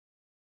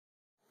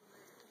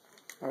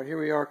Alright, here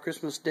we are,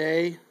 Christmas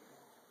Day.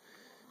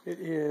 It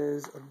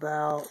is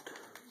about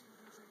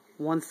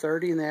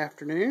 1:30 in the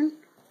afternoon.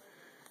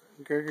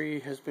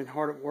 Gregory has been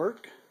hard at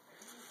work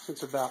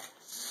since about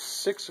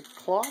 6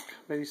 o'clock,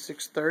 maybe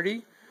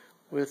 6:30,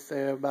 with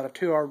about a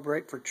 2-hour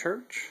break for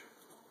church.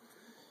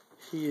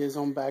 He is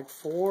on bag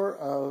 4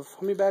 of,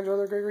 how many bags are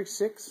there, Gregory?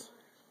 6?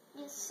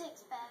 Yes,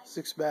 6 bags.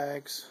 6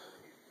 bags.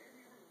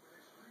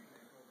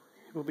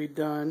 It will be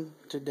done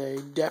today,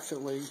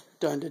 definitely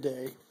done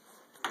today.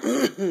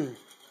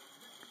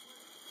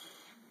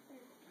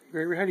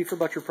 Gregory, how do you feel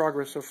about your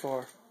progress so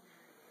far?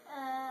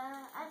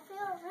 I feel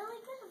really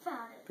good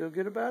about it. Feel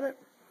good about it?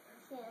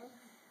 Yes.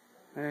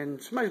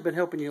 And somebody's been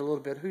helping you a little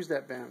bit. Who's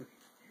that been?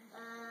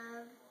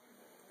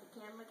 The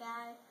camera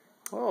guy.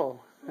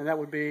 Oh, and that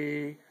would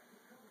be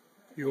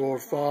your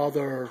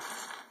father.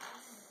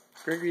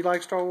 Gregory, you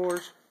like Star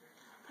Wars?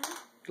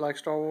 You like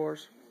Star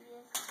Wars?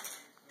 Yes.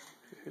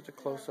 Here's a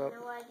close-up.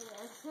 No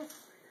idea.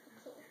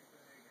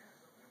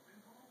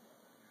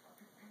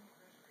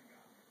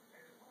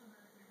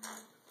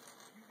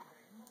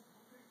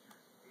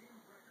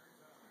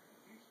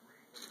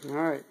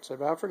 Alright, so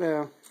bye for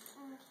now.